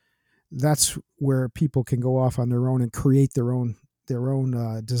otherwise, that's where people can go off on their own and create their own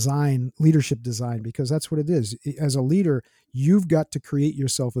design, leadership design, because that's what it is. As a leader, you've got to create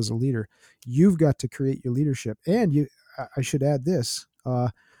yourself as a leader. You've got to create your leadership. And I should add this.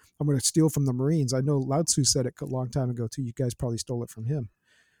 I'm going to steal from the Marines. I know Lao Tzu said it a long time ago too. You guys probably stole it from him.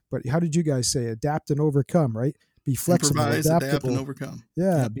 But how did you guys say? Adapt and overcome, right? Be flexible, improvise, adaptable. adapt, and overcome.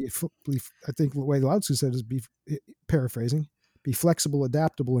 Yeah. I think the way Lao Tzu said is paraphrasing, be flexible,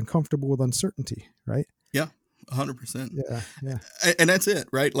 adaptable, and comfortable with uncertainty, right? Yeah, 100%. Yeah. And that's it,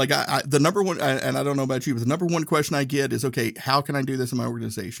 right? Like the number one, and I don't know about you, but the number one question I get is, okay, how can I do this in my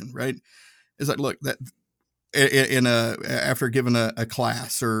organization, right? It's like, look, that after giving a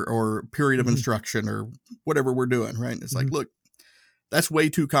class or period of instruction or whatever we're doing, right? It's like, look, that's way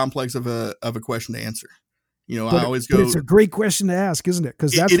too complex of a question to answer. I always go. It's a great question to ask, isn't it?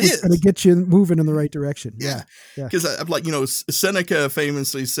 Because that's what's going to get you moving in the right direction. Yeah. Because I'm like, Seneca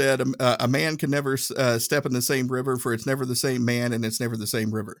famously said, a man can never step in the same river, for it's never the same man and it's never the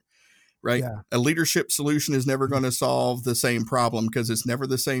same river. Right. Yeah. A leadership solution is never going to solve the same problem, because it's never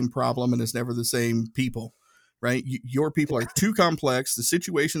the same problem and it's never the same people. Right. Your people are too complex. The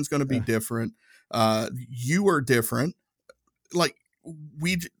situation's going to be different. You are different. Like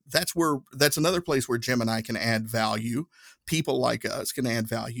that's another place where Jim and I can add value. People like us can add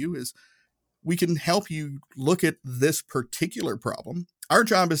value, is we can help you look at this particular problem. Our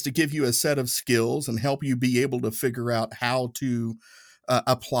job is to give you a set of skills and help you be able to figure out how to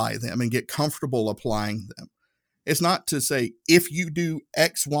apply them and get comfortable applying them. It's not to say, if you do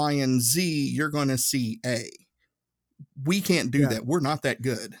X, Y, and Z, you're going to see A. We can't do that. We're not that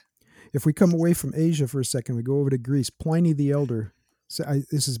good. If we come away from Asia for a second, we go over to Greece. Pliny the Elder.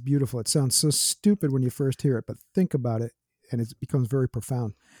 This is beautiful. It sounds so stupid when you first hear it, but think about it, and it becomes very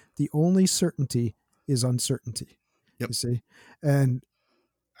profound. The only certainty is uncertainty. Yep. You see? And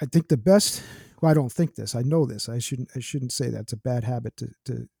I think the best, well, I don't think this, I know this. I shouldn't say that. It's a bad habit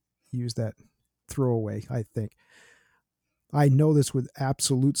to use that throwaway, I think. I know this with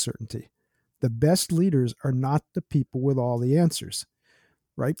absolute certainty. The best leaders are not the people with all the answers,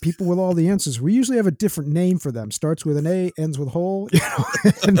 right? People with all the answers, we usually have a different name for them. Starts with an A, ends with whole.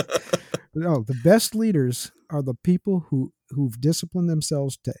 No, the best leaders are the people who've disciplined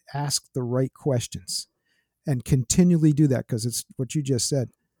themselves to ask the right questions and continually do that, because it's what you just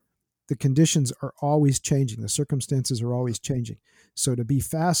said. The conditions are always changing. The circumstances are always changing. So to be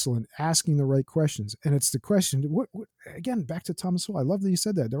facile and asking the right questions, and it's the question, what again, back to Thomas Sowell. I love that you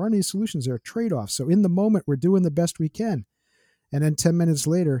said that. There aren't any solutions. There are trade-offs. So in the moment, we're doing the best we can. And then 10 minutes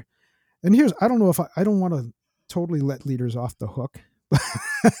later, and I don't know if I don't want to totally let leaders off the hook,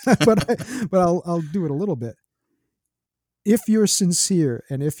 but I'll do it a little bit. If you're sincere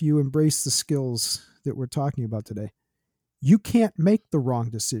and if you embrace the skills that we're talking about today, you can't make the wrong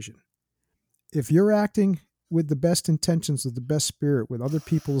decision. If you're acting with the best intentions, with the best spirit, with other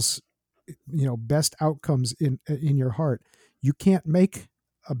people's, best outcomes in your heart, you can't make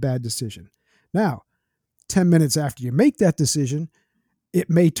a bad decision. Now, 10 minutes after you make that decision, it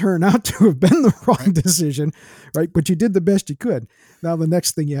may turn out to have been the wrong decision, right? But you did the best you could. Now, the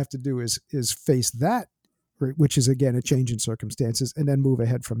next thing you have to do is face that, right, which is, again, a change in circumstances, and then move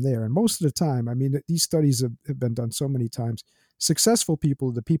ahead from there. And most of the time, I mean, these studies have been done so many times. Successful people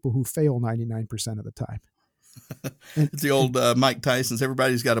are the people who fail 99% of the time. It's the old Mike Tyson's,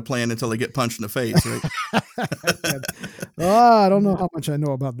 everybody's got a plan until they get punched in the face, right? I don't know how much I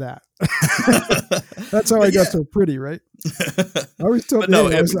know about that. That's how I got so pretty, right? I always told you,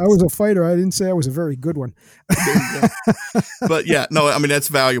 I was a fighter. I didn't say I was a very good one. But yeah, no, I mean, that's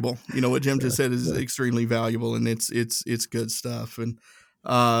valuable. What Jim just said is extremely valuable, and it's good stuff. And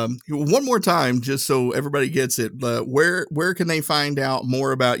one more time, just so everybody gets it, where can they find out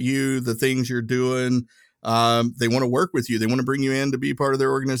more about you, the things you're doing? They want to work with you. They want to bring you in to be part of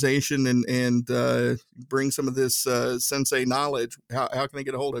their organization and bring some of this Sensei knowledge. How can they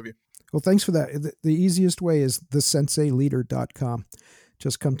get a hold of you? Well, thanks for that. The easiest way is thesenseileader.com.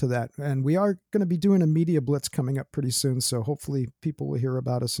 Just come to that. And we are going to be doing a media blitz coming up pretty soon. So hopefully people will hear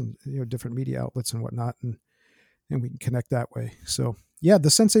about us in different media outlets and whatnot, and we can connect that way. So yeah,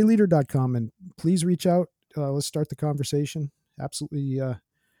 thesenseileader.com, and please reach out. Let's start the conversation. Absolutely.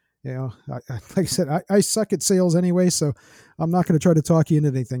 Like I said, I suck at sales anyway, so I'm not going to try to talk you into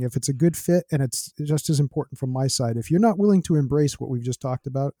anything. If it's a good fit, and it's just as important from my side, if you're not willing to embrace what we've just talked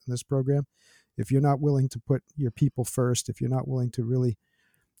about in this program, if you're not willing to put your people first, if you're not willing to really,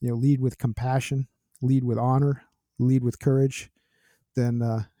 lead with compassion, lead with honor, lead with courage, then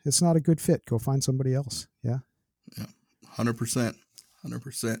it's not a good fit. Go find somebody else. Yeah. 100%.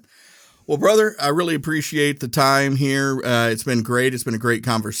 Well, brother, I really appreciate the time here. It's been great. It's been a great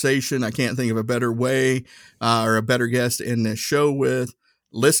conversation. I can't think of a better way or a better guest to end this show with.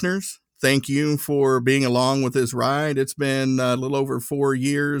 Listeners, thank you for being along with this ride. It's been a little over 4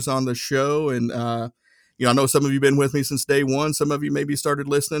 years on the show. And, I know some of you have been with me since day one. Some of you maybe started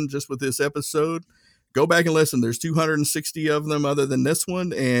listening just with this episode. Go back and listen. There's 260 of them other than this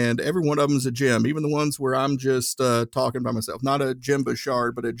one, and every one of them is a gem, even the ones where I'm just talking by myself. Not a Jim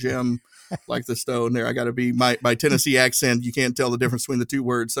Bouchard, but a gem like the stone there. I got to be my Tennessee accent. You can't tell the difference between the two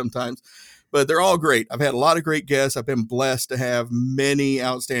words sometimes, but they're all great. I've had a lot of great guests. I've been blessed to have many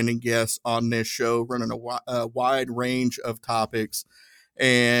outstanding guests on this show, running a wide range of topics.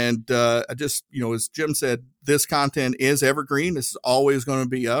 And I just, as Jim said, this content is evergreen. This is always going to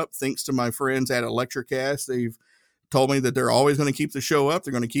be up. Thanks to my friends at Electricast. They've told me that they're always going to keep the show up.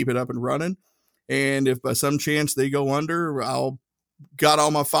 They're going to keep it up and running. And if by some chance they go under, I'll got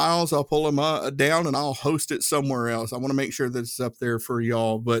all my files. I'll pull them down and I'll host it somewhere else. I want to make sure that it's up there for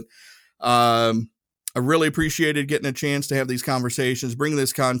y'all. But I really appreciated getting a chance to have these conversations, bring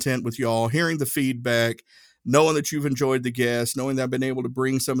this content with y'all, hearing the feedback, knowing that you've enjoyed the guests, knowing that I've been able to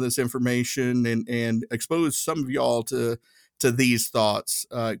bring some of this information and expose some of y'all to these thoughts.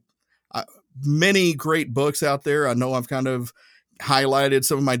 Many great books out there. I know I've kind of highlighted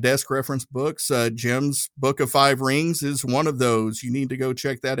some of my desk reference books. Jim's Book of Five Rings is one of those. You need to go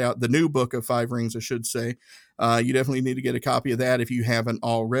check that out. The new Book of Five Rings, I should say. You definitely need to get a copy of that if you haven't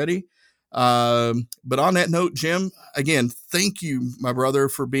already. But on that note, Jim, again, thank you, my brother,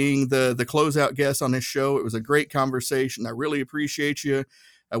 for being the closeout guest on this show. It was a great conversation. I really appreciate you.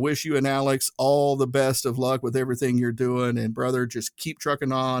 I wish you and Alex all the best of luck with everything you're doing. And brother, just keep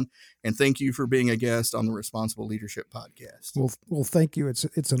trucking on. And thank you for being a guest on the Responsible Leadership Podcast. Well, thank you.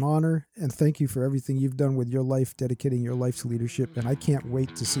 It's an honor. And thank you for everything you've done with your life, dedicating your life to leadership. And I can't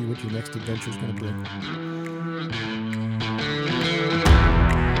wait to see what your next adventure is going to bring.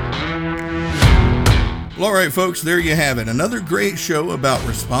 Well, all right, folks, there you have it. Another great show about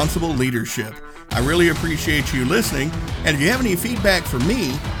responsible leadership. I really appreciate you listening. And if you have any feedback for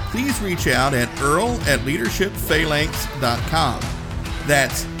me, please reach out at earl@leadershipphalanx.com.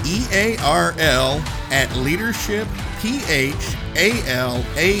 That's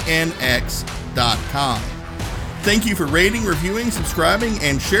EARL@leadershipphalanx.com. Thank you for rating, reviewing, subscribing,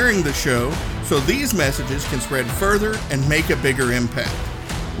 and sharing the show so these messages can spread further and make a bigger impact.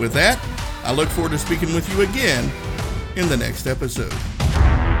 With that, I look forward to speaking with you again in the next episode.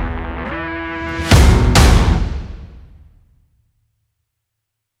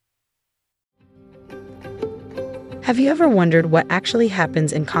 Have you ever wondered what actually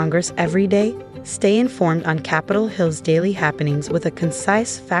happens in Congress every day? Stay informed on Capitol Hill's daily happenings with a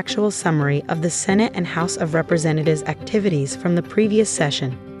concise, factual summary of the Senate and House of Representatives' activities from the previous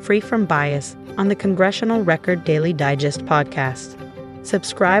session, free from bias, on the Congressional Record Daily Digest podcast.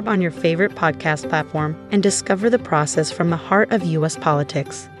 Subscribe on your favorite podcast platform and discover the process from the heart of U.S.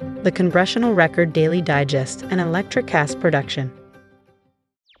 politics. The Congressional Record Daily Digest, an Electricast production.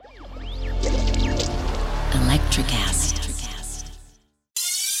 Electricast.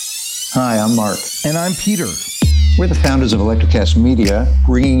 Hi, I'm Mark. And I'm Peter. We're the founders of Electricast Media,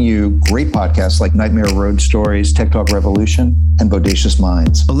 bringing you great podcasts like Nightmare Road Stories, Tech Talk Revolution, and Bodacious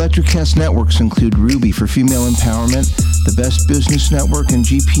Minds. Electricast networks include Ruby for female empowerment, the Best Business Network, and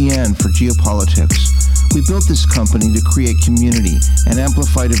GPN for geopolitics. We built this company to create community and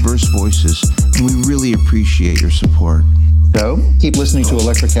amplify diverse voices, and we really appreciate your support. So keep listening to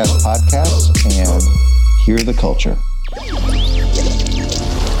Electrocast podcasts and hear the culture.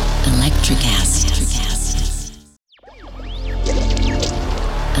 Electrocast.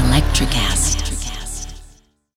 Electrocast.